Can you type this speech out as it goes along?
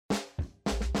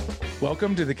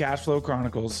Welcome to the Cash Flow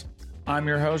Chronicles. I'm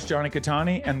your host, Johnny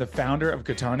Catani, and the founder of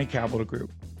Catani Capital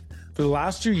Group. For the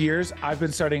last 2 years, I've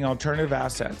been studying alternative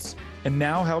assets and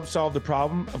now help solve the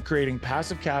problem of creating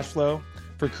passive cash flow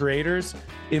for creators,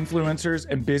 influencers,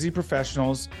 and busy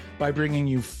professionals by bringing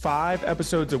you 5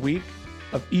 episodes a week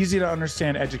of easy to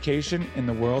understand education in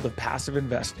the world of passive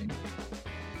investing.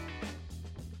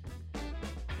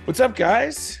 What's up,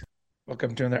 guys?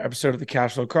 Welcome to another episode of the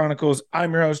Cash Flow Chronicles.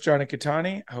 I'm your host, Johnny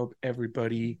Catani. I hope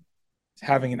everybody is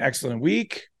having an excellent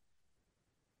week.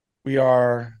 We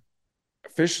are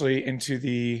officially into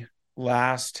the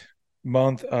last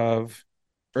month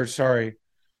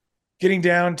getting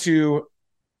down to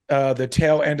the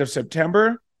tail end of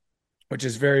September, which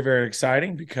is very, very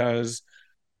exciting because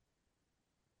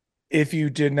if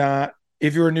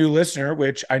you're a new listener,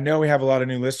 which I know we have a lot of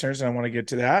new listeners and I want to get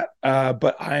to that,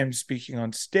 but I am speaking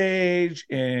on stage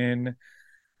in,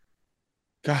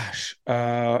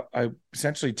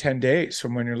 essentially 10 days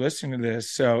from when you're listening to this.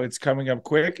 So it's coming up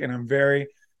quick and I'm very,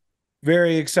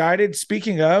 very excited.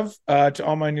 Speaking of, to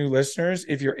all my new listeners,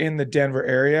 if you're in the Denver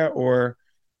area or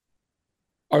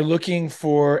are looking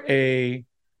for a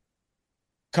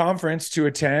conference to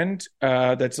attend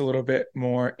that's a little bit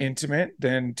more intimate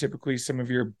than typically some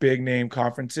of your big name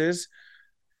conferences,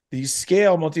 the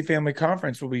Scale Multifamily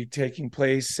Conference will be taking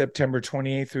place September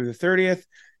 28th through the 30th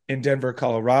in Denver,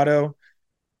 Colorado.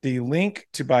 The link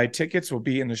to buy tickets will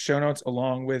be in the show notes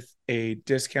along with a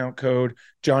discount code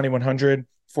Johnny100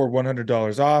 for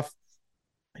 $100 off.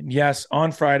 And yes,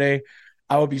 on Friday,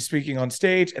 I will be speaking on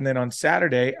stage, and then on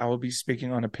Saturday, I will be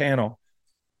speaking on a panel.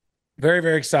 Very,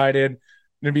 very excited.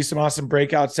 Going to be some awesome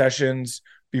breakout sessions,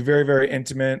 be very, very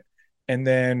intimate, and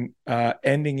then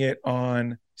ending it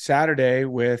on Saturday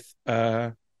with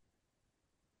the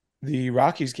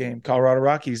Rockies game, Colorado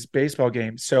Rockies baseball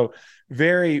game. So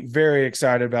very, very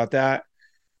excited about that.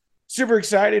 Super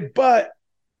excited, but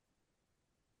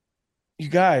you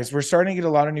guys, we're starting to get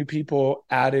a lot of new people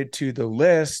added to the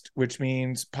list, which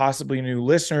means possibly new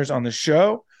listeners on the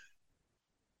show.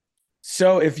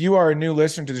 So if you are a new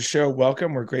listener to the show,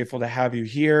 welcome. We're grateful to have you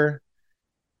here.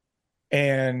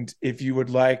 And if you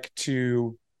would like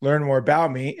to learn more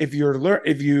about me, if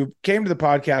you came to the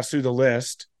podcast through the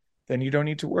list, then you don't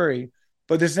need to worry.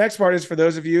 But this next part is for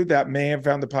those of you that may have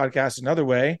found the podcast another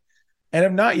way and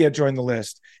have not yet joined the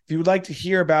list. If you would like to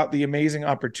hear about the amazing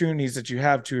opportunities that you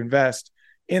have to invest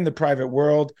in the private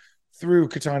world through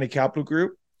Catani Capital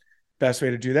Group, best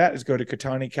way to do that is go to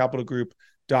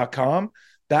catanicapitalgroup.com.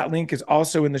 That link is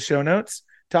also in the show notes.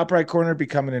 Top right corner,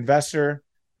 become an investor.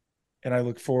 And I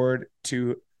look forward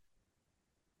to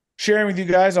sharing with you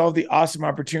guys all of the awesome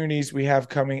opportunities we have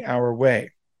coming our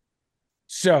way.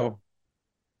 So,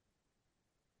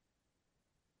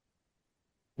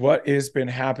 what has been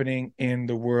happening in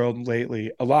the world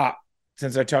lately? A lot.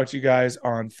 Since I talked to you guys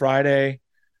on Friday,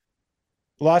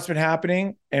 a lot's been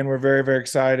happening, and we're very, very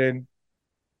excited.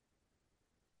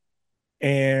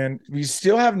 And we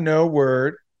still have no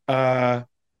word on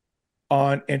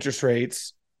interest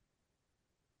rates.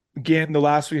 Again, the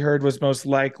last we heard was most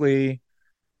likely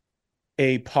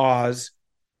a pause.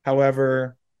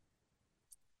 However,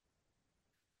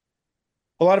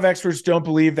 a lot of experts don't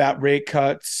believe that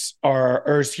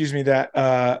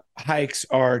that hikes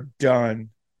are done.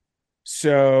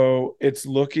 So it's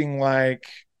looking like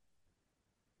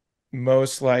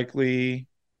most likely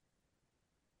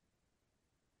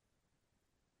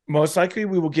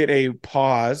we will get a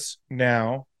pause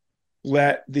now.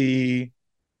 Let the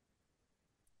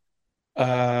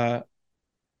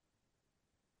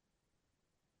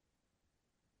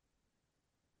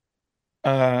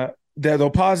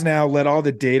they'll pause now, let all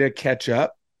the data catch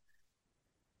up.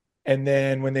 And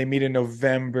then when they meet in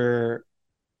November,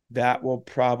 that will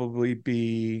probably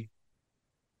be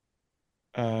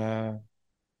that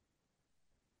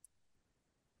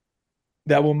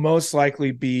will most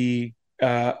likely be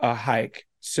a hike.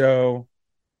 So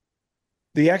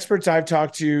the experts I've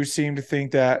talked to seem to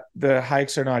think that the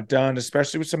hikes are not done,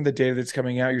 especially with some of the data that's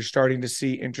coming out. You're starting to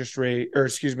see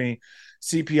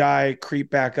CPI creep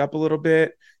back up a little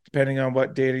bit, depending on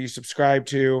what data you subscribe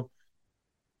to.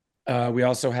 We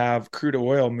also have crude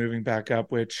oil moving back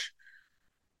up, which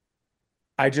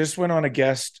I just went on a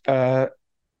guest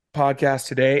podcast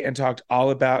today and talked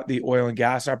all about the oil and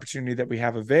gas opportunity that we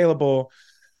have available.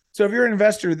 So if you're an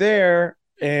investor there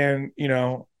and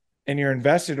you're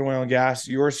invested in oil and gas,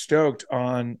 you're stoked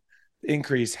on the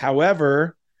increase.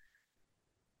 However,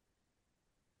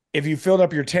 if you filled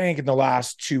up your tank in the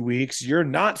last 2 weeks, you're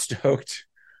not stoked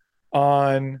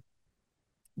on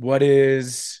what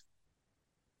is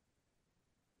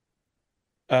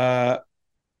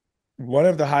one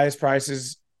of the highest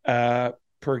prices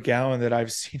per gallon that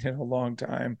I've seen in a long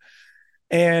time.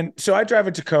 And so I drive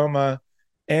a Tacoma,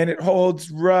 and it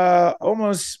holds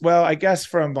almost, well, I guess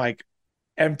from like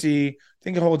empty, I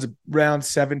think it holds around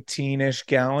 17-ish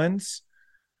gallons.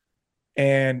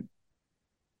 And,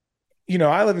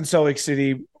 I live in Salt Lake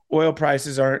City. Oil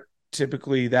prices aren't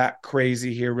typically that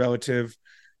crazy here relative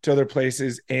to other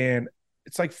places. And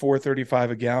it's like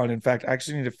 $4.35 a gallon. In fact, I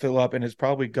actually need to fill up, and it's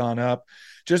probably gone up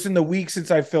just in the week since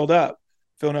I filling up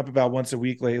about once a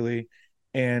week lately.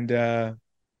 And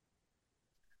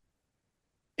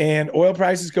oil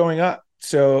prices going up.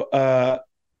 So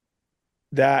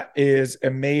that is a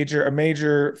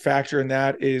major factor in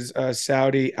that is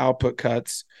Saudi output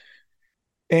cuts.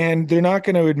 And they're not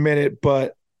going to admit it,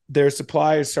 but their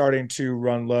supply is starting to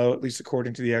run low, at least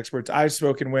according to the experts I've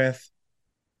spoken with.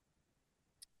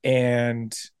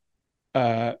 And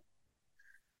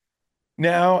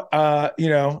now,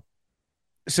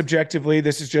 subjectively,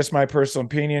 this is just my personal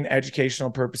opinion,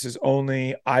 educational purposes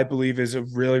only. I believe is a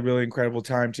really, really incredible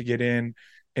time to get in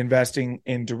investing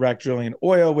in direct drilling and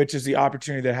oil, which is the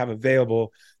opportunity that I have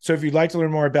available. So if you'd like to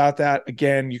learn more about that,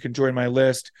 again, you can join my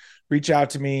list. Reach out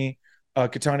to me,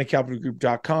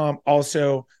 KataniCapitalGroup.com.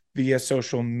 Also via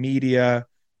social media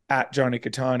at Johnny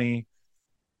Katani,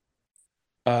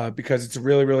 because it's a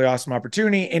really, really awesome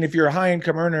opportunity. And if you're a high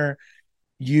income earner,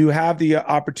 you have the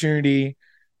opportunity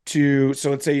to, so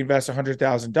let's say you invest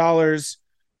 $100,000,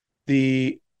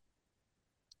 the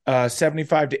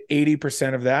 75 to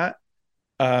 80% of that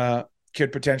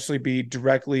could potentially be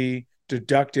directly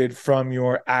deducted from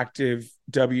your active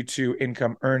W-2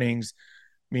 income earnings,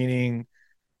 meaning,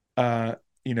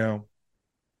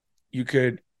 you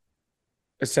could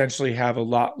essentially have a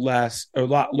lot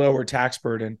lower tax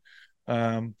burden,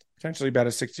 potentially about a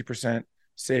 60%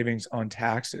 savings on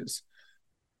taxes.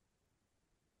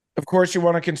 Of course, you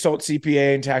want to consult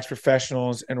CPA and tax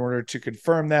professionals in order to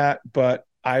confirm that, but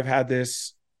I've had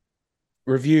this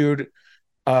reviewed,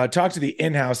 talked to the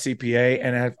in-house CPA,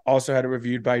 and I've also had it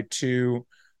reviewed by two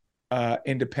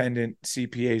independent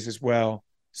CPAs as well.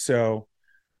 So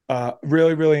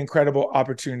really, really incredible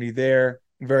opportunity there.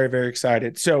 I'm very, very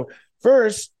excited. So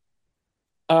first,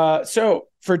 so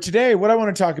for today, what I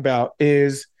want to talk about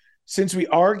is, since we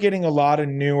are getting a lot of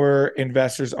newer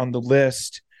investors on the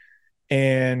list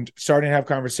and starting to have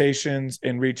conversations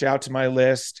and reach out to my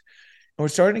list, and we're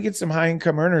starting to get some high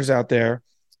income earners out there.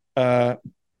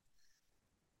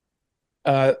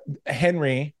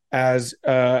 Henry, as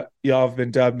y'all have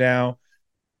been dubbed now,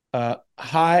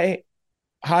 high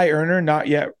earner, not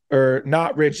yet, or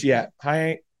not rich yet.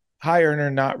 High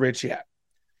earner, not rich yet.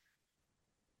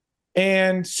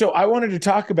 And so I wanted to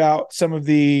talk about some of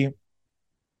the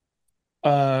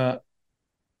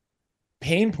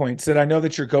pain points that I know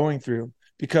that you're going through,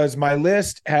 because my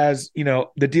list has,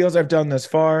 the deals I've done thus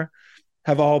far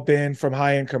have all been from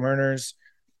high income earners.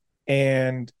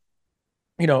 And,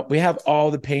 we have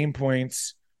all the pain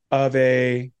points of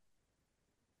you've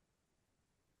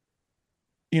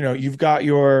got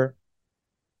your,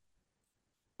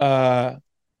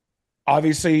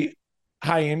 obviously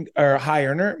high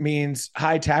earner means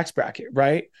high tax bracket,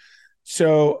 right?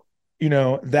 So,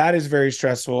 that is very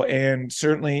stressful. And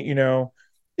certainly,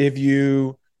 if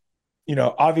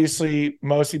obviously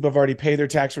most people have already paid their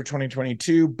tax for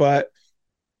 2022, but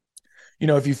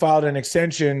if you filed an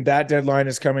extension, that deadline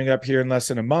is coming up here in less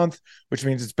than a month, which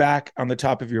means it's back on the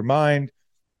top of your mind.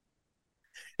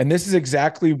 And this is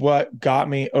exactly what got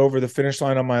me over the finish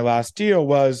line on my last deal.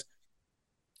 Was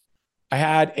I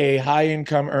had a high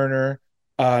income earner,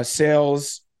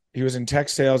 sales. He was in tech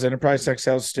sales, enterprise tech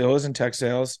sales, still is in tech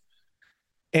sales.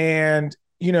 And,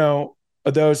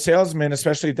 those salesmen,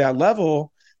 especially at that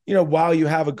level, while you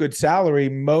have a good salary,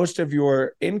 most of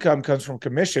your income comes from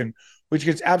commission, which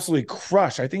gets absolutely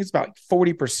crushed. I think it's about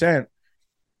 40%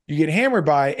 you get hammered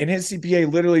by. And his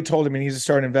CPA literally told him he needs to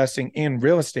start investing in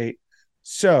real estate.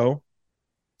 So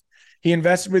he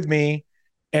invested with me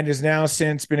and has now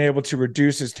since been able to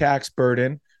reduce his tax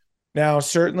burden. Now,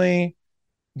 certainly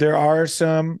there are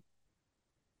some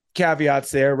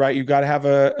caveats there, right? You've got to have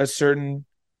a certain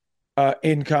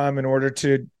income in order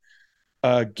to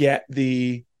get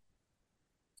the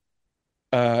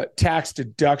tax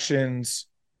deductions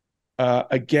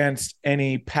against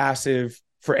any passive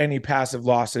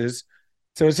losses.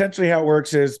 So essentially how it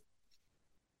works is,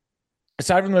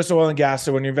 aside from this oil and gas,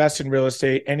 so when you invest in real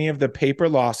estate, any of the paper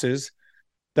losses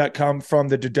that come from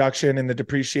the deduction and the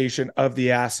depreciation of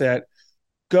the asset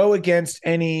go against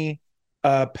any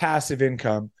passive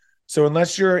income. So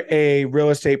unless you're a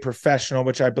real estate professional,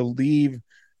 which I believe,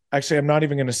 actually, I'm not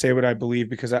even going to say what I believe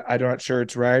because I'm not sure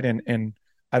it's right, and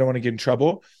I don't want to get in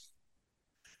trouble.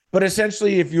 But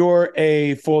essentially, if you're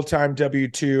a full-time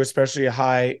W-2, especially a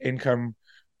high income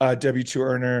W-2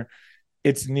 earner,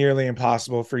 it's nearly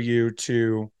impossible for you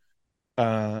to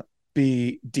uh,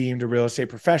 be deemed a real estate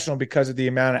professional because of the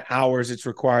amount of hours it's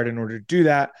required in order to do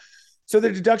that. So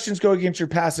the deductions go against your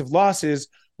passive losses,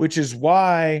 which is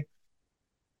why,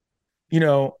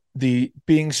 the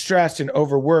being stressed and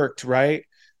overworked, right?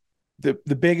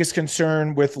 The biggest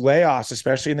concern with layoffs,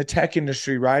 especially in the tech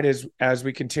industry, right, is as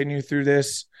we continue through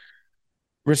this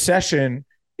recession,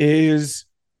 is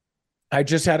I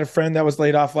just had a friend that was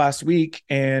laid off last week,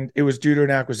 and it was due to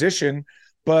an acquisition,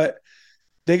 but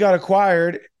they got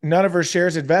acquired. None of her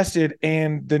shares invested,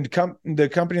 and the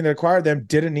company that acquired them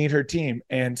didn't need her team,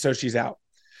 and so she's out.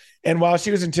 And while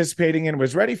she was anticipating and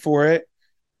was ready for it,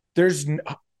 it's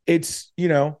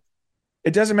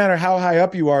it doesn't matter how high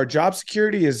up you are. Job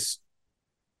security is,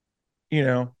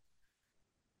 you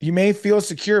may feel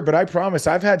secure, but I promise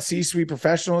I've had C-suite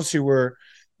professionals who were,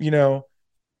 you know,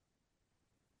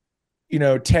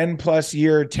 10 plus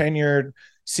year, tenured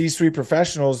C-suite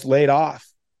professionals laid off,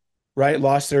 right?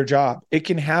 Lost their job. It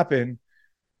can happen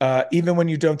even when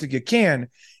you don't think it can.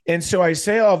 And so I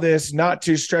say all this not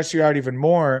to stress you out even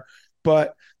more,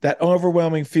 but that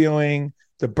overwhelming feeling,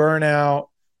 the burnout,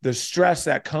 the stress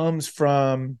that comes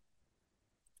from,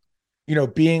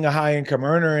 being a high income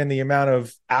earner and the amount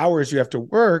of hours you have to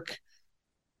work,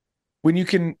 when you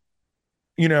can,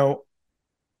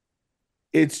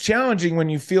 it's challenging when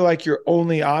you feel like your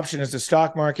only option is the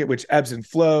stock market, which ebbs and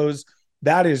flows.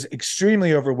 That is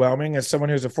extremely overwhelming. As someone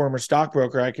who's a former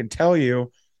stockbroker, I can tell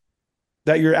you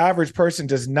that your average person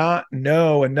does not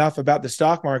know enough about the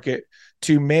stock market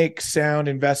to make sound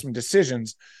investment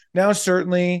decisions. Now,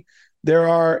 certainly there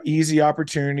are easy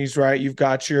opportunities, right? You've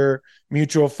got your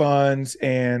mutual funds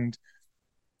and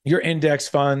your index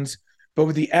funds, but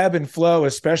with the ebb and flow,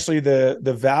 especially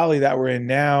the valley that we're in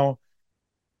now,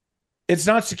 it's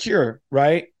not secure,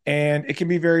 right? And it can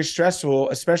be very stressful,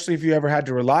 especially if you ever had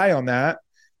to rely on that.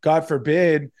 God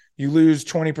forbid you lose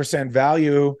 20%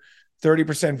 value,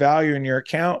 30% value in your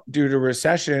account due to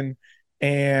recession,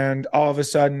 and all of a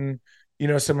sudden,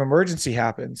 some emergency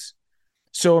happens.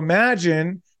 So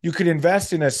imagine you could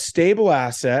invest in a stable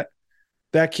asset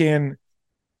that can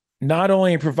not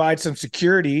only provide some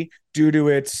security due to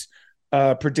its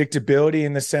predictability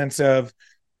in the sense of,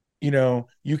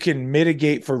 you can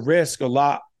mitigate for risk a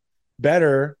lot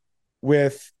better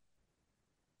with,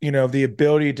 the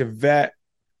ability to vet,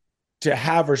 to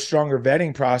have a stronger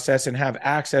vetting process and have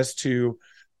access to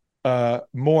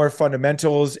more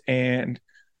fundamentals. And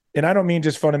I don't mean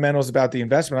just fundamentals about the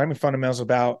investment. I mean fundamentals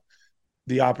about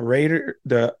the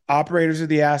operators of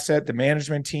the asset, the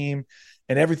management team,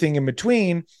 and everything in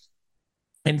between,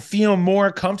 and feel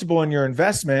more comfortable in your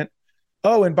investment.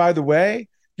 Oh, and by the way,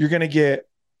 you're going to get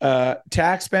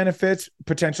tax benefits,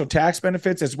 potential tax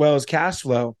benefits, as well as cash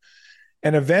flow.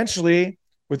 And eventually,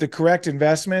 with the correct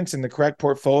investments and the correct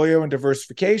portfolio and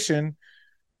diversification,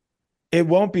 it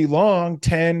won't be long,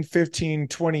 10, 15,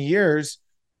 20 years,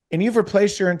 and you've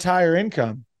replaced your entire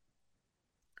income.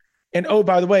 And oh,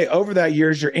 by the way, over that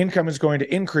years, your income is going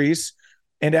to increase.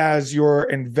 And as your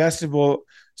investable,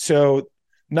 so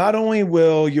not only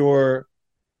will your,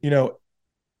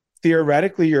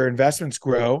 theoretically, your investments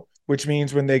grow, which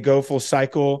means when they go full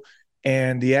cycle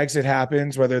and the exit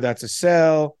happens, whether that's a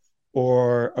sell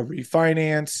or a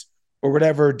refinance or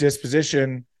whatever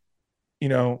disposition,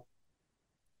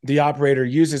 the operator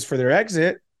uses for their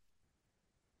exit,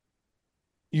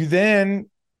 you then,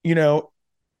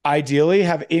 ideally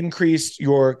have increased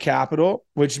your capital,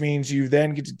 which means you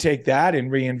then get to take that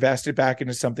and reinvest it back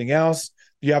into something else.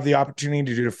 You have the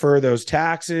opportunity to defer those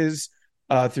taxes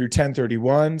through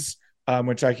 1031s,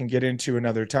 which I can get into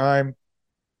another time.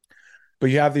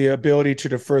 But you have the ability to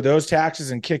defer those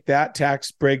taxes and kick that tax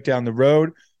break down the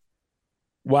road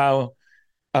while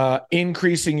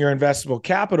increasing your investable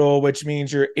capital, which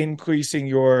means you're increasing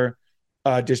your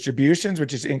distributions,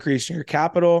 which is increasing your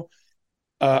capital,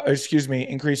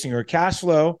 increasing your cash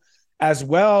flow, as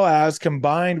well as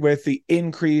combined with the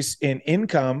increase in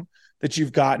income that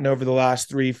you've gotten over the last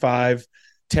 3, 5,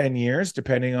 10 years,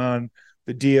 depending on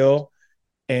the deal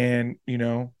and,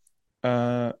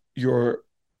 your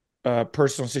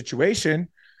personal situation.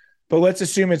 But let's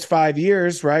assume it's 5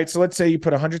 years, right? So let's say you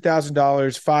put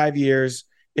 $100,000, 5 years,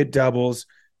 it doubles.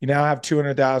 You now have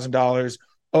 $200,000.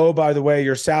 Oh, by the way,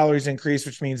 your salary's increased,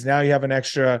 which means now you have an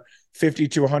extra 50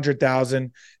 to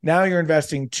 100,000. Now you're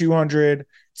investing 200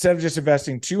 instead of just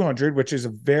investing 200, which is a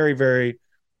very, very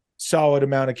solid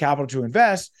amount of capital to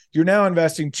invest. You're now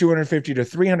investing 250 to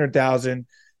 300,000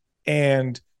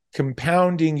 and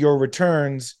compounding your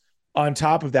returns on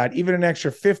top of that. Even an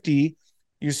extra 50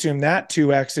 You assume that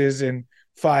 2X's in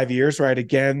 5 years, right?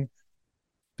 Again,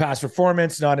 past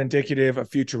performance, not indicative of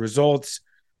future results.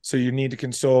 So you need to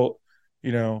consult,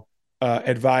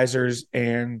 advisors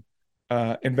and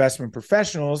investment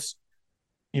professionals,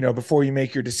 before you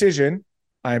make your decision.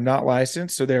 I am not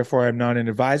licensed, so therefore I'm not an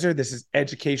advisor. This is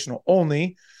educational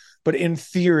only. But in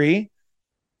theory,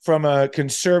 from a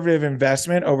conservative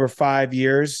investment over 5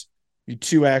 years, you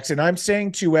 2X. And I'm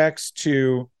saying 2X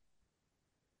to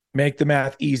make the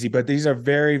math easy, but these are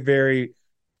very, very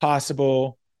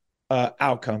possible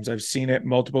outcomes. I've seen it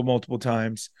multiple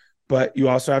times, but you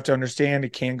also have to understand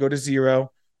it can go to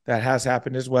zero. That has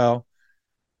happened as well.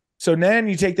 So then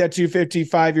you take that 250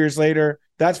 5 years later,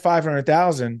 that's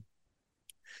 500,000.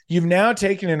 You've now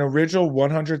taken an original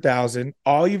 100,000.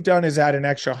 All you've done is add an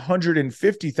extra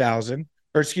 150,000,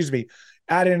 or excuse me,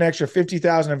 add an extra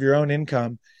 50,000 of your own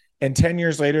income. And 10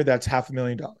 years later, that's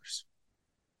 $500,000.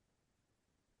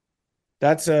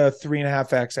 That's a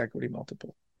 3.5x equity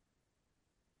multiple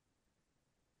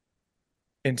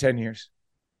in 10 years.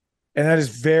 And that is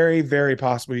very, very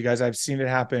possible, you guys. I've seen it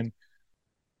happen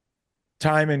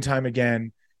time and time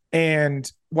again. And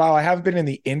while I haven't been in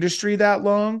the industry that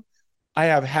long, I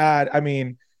have had,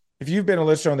 if you've been a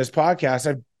listener on this podcast,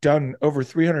 I've done over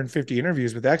 350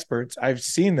 interviews with experts. I've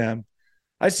seen them.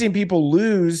 I've seen people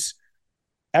lose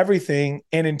everything,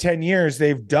 and in 10 years,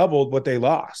 they've doubled what they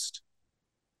lost.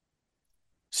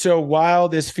 So while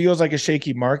this feels like a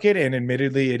shaky market, and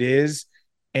admittedly it is,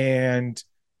 and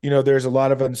there's a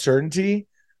lot of uncertainty,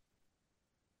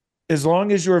 as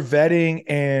long as you're vetting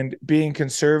and being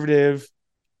conservative,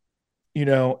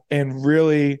 and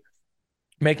really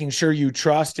making sure you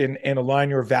trust and align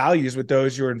your values with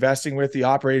those you're investing with, the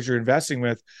operators you're investing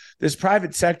with, this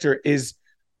private sector is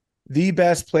the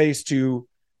best place to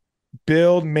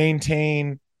build,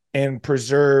 maintain, and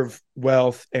preserve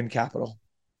wealth and capital.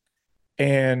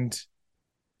 And,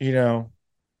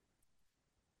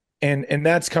 and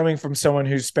that's coming from someone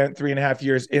who's spent 3.5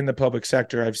 years in the public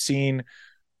sector. I've seen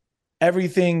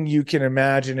everything you can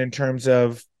imagine in terms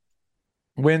of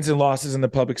wins and losses in the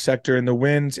public sector, and the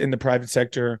wins in the private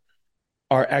sector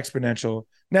are exponential.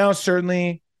 Now,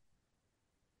 certainly,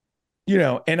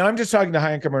 and I'm just talking to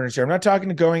high income earners here. I'm not talking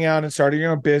to going out and starting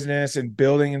your own business and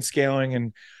building and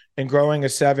scaling and growing a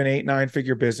 7, 8,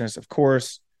 9-figure business. Of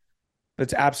course,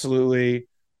 that's absolutely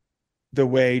the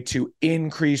way to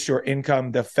increase your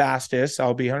income the fastest.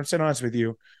 I'll be 100% honest with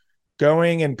you.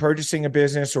 Going and purchasing a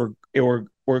business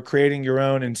or creating your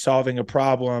own and solving a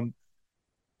problem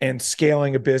and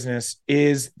scaling a business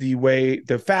is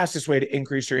the fastest way to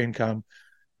increase your income.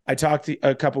 I talked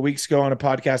a couple of weeks ago on a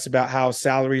podcast about how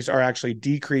salaries are actually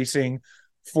decreasing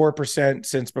 4%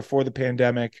 since before the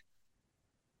pandemic.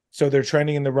 So they're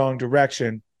trending in the wrong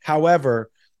direction. However,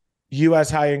 U.S.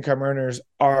 high income earners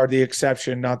are the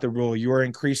exception, not the rule. You are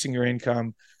increasing your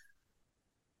income,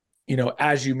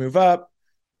 as you move up,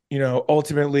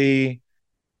 ultimately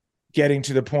getting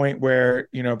to the point where,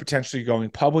 potentially going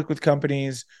public with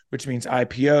companies, which means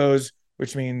IPOs,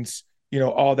 which means,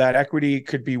 all that equity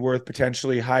could be worth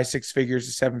potentially high 6 figures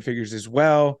to 7 figures as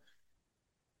well.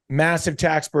 Massive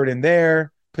tax burden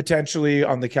there, potentially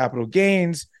on the capital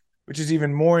gains, which is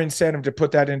even more incentive to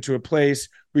put that into a place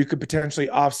where you could potentially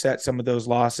offset some of those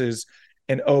losses.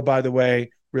 And oh, by the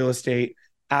way, real estate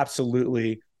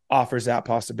absolutely offers that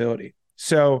possibility.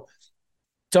 So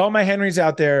to all my Henrys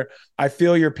out there, I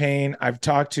feel your pain. I've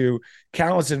talked to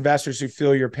countless investors who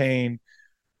feel your pain.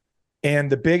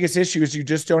 And the biggest issue is you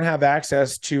just don't have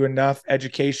access to enough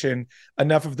education,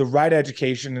 enough of the right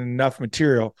education, and enough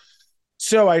material.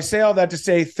 So I say all that to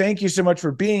say thank you so much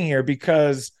for being here,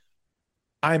 because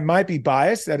I might be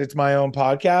biased that it's my own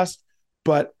podcast,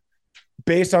 but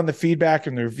based on the feedback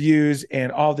and the reviews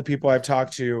and all the people I've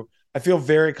talked to, I feel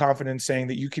very confident saying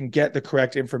that you can get the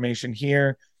correct information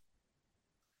here.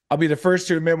 I'll be the first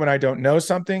to admit when I don't know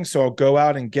something, so I'll go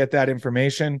out and get that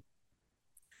information.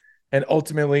 And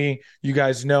ultimately, you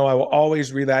guys know I will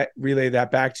always relay that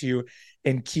back to you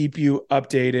and keep you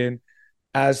updated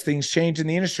as things change in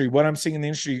the industry. What I'm seeing in the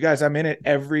industry, you guys, I'm in it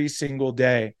every single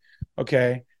day,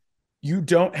 okay? You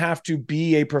don't have to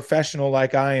be a professional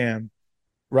like I am,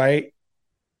 right?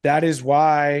 That is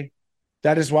why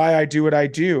I do what I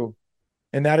do.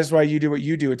 And that is why you do what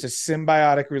you do. It's a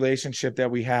symbiotic relationship that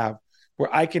we have,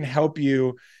 where I can help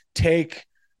you take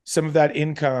some of that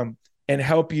income and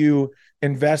help you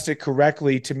invest it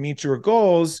correctly to meet your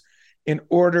goals in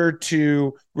order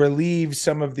to relieve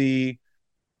some of the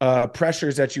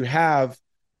pressures that you have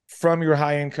from your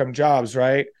high income jobs,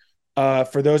 right?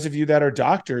 For those of you that are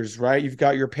doctors, right? You've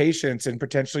got your patients and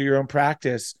potentially your own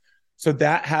practice. So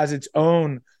that has its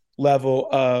own level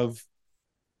of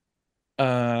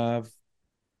of,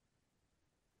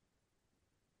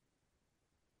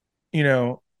 you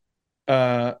know,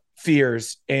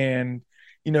 fears, and,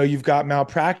 you've got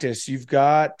malpractice, you've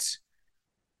got,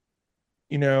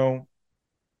 you know,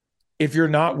 if you're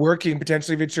not working,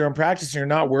 potentially if it's your own practice and you're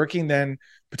not working, then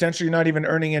potentially you're not even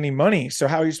earning any money. So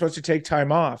how are you supposed to take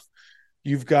time off?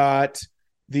 You've got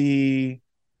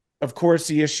of course,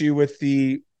 the issue with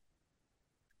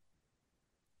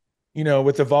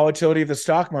with the volatility of the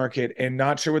stock market and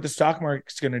not sure what the stock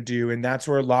market's going to do. And that's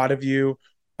where a lot of you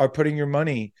are putting your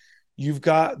money. You've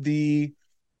got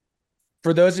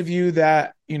for those of you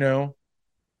that,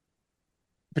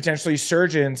 potentially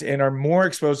surgeons and are more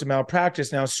exposed to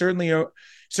malpractice. Now, certainly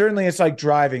it's like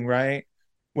driving, right?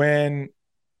 When,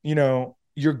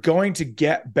 you're going to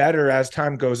get better as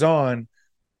time goes on,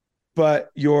 but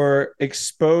your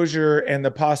exposure and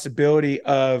the possibility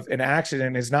of an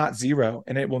accident is not zero,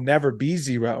 and it will never be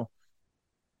zero.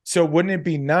 So wouldn't it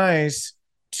be nice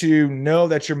to know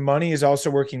that your money is also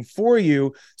working for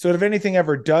you, so that if anything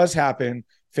ever does happen,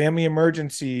 family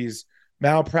emergencies,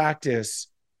 malpractice,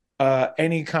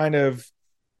 any kind of,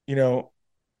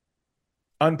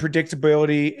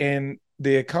 unpredictability in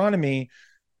the economy,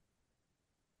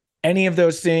 any of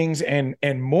those things and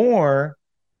more,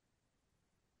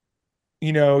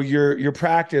 your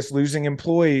practice losing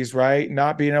employees, right?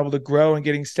 Not being able to grow and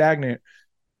getting stagnant.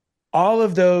 All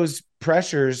of those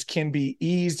pressures can be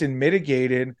eased and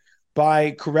mitigated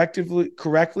by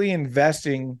correctly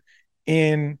investing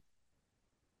in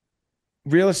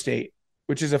real estate,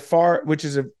 which is a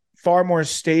far more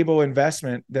stable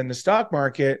investment than the stock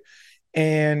market.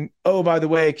 And, oh, by the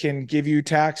way, it can give you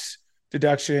tax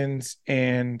deductions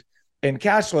and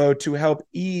cash flow to help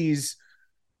ease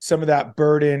some of that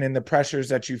burden and the pressures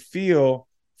that you feel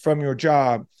from your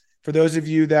job. For those of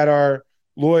you that are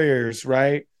lawyers,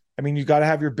 right? I mean, you got to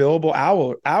have your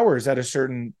billable hours at a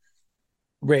certain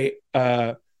rate,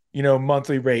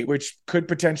 monthly rate, which could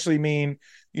potentially mean,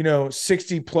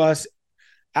 60 plus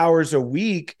hours a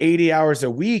week, 80 hours a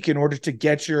week in order to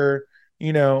get your,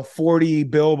 40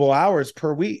 billable hours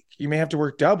per week. You may have to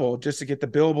work double just to get the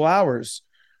billable hours,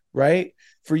 right?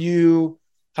 For you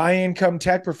high income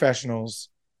tech professionals,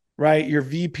 right? Your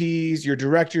VPs, your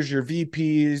directors, your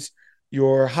VPs,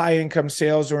 your high income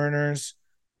sales earners,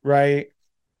 right?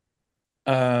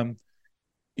 SAE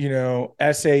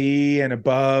and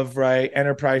above, right?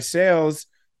 Enterprise sales,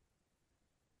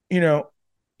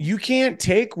 you can't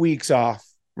take weeks off,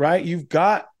 right? You've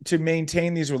got to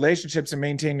maintain these relationships and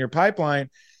maintain your pipeline.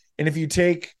 And if you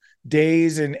take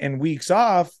days and weeks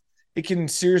off, it can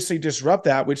seriously disrupt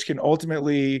that, which can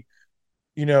ultimately,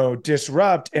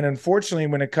 disrupt. And unfortunately,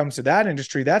 when it comes to that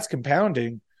industry, that's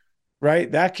compounding,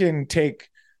 right? That can take,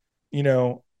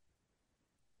 a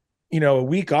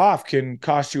week off can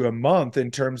cost you a month in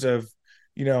terms of,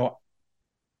 a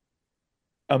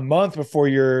month before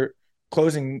you're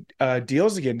closing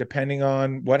deals again, depending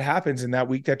on what happens in that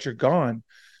week that you're gone.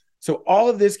 So all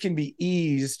of this can be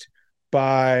eased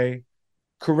by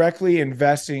correctly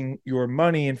investing your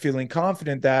money and feeling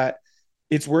confident that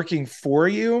it's working for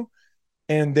you.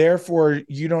 And therefore,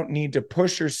 you don't need to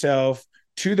push yourself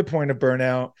to the point of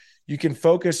burnout. You can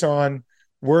focus on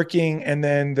working and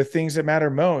then the things that matter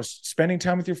most, spending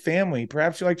time with your family.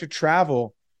 Perhaps you like to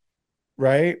travel,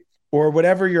 right? Or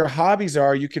whatever your hobbies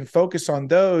are, you can focus on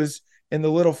those in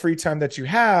the little free time that you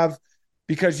have,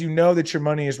 because you know that your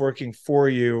money is working for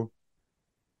you,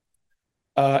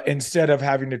 instead of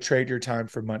having to trade your time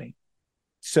for money.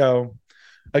 So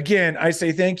again, I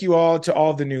say thank you all to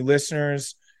all of the new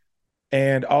listeners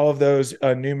and all of those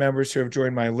new members who have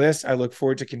joined my list. I look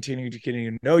forward to continuing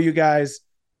to know you guys.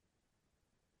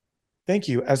 Thank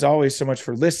you, as always, so much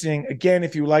for listening. Again,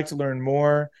 if you would like to learn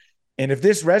more, and if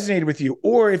this resonated with you,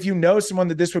 or if you know someone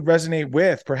that this would resonate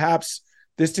with, perhaps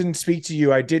this didn't speak to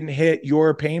you, I didn't hit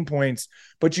your pain points,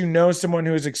 but you know someone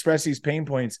who has expressed these pain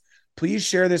points, please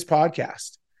share this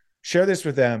podcast. Share this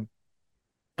with them.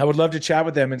 I would love to chat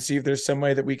with them and see if there's some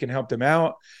way that we can help them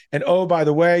out. And oh, by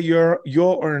the way,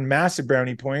 you'll earn massive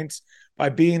brownie points by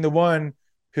being the one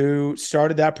who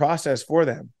started that process for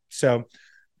them. So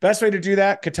best way to do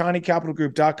that,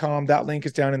 KataniCapitalGroup.com. That link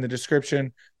is down in the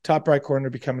description, top right corner,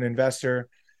 become an investor.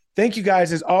 Thank you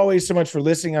guys, as always, so much for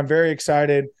listening. I'm very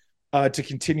excited to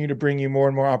continue to bring you more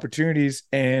and more opportunities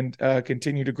and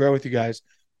continue to grow with you guys.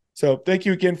 So thank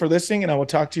you again for listening, and I will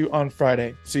talk to you on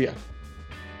Friday. See ya.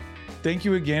 Thank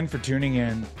you again for tuning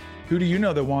in. Who do you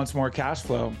know that wants more cash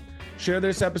flow? Share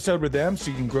this episode with them so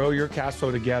you can grow your cash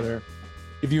flow together.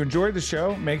 If you enjoyed the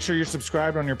show, make sure you're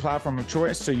subscribed on your platform of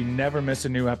choice so you never miss a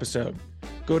new episode.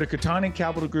 Go to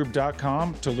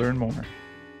KataniCapitalGroup.com to learn more.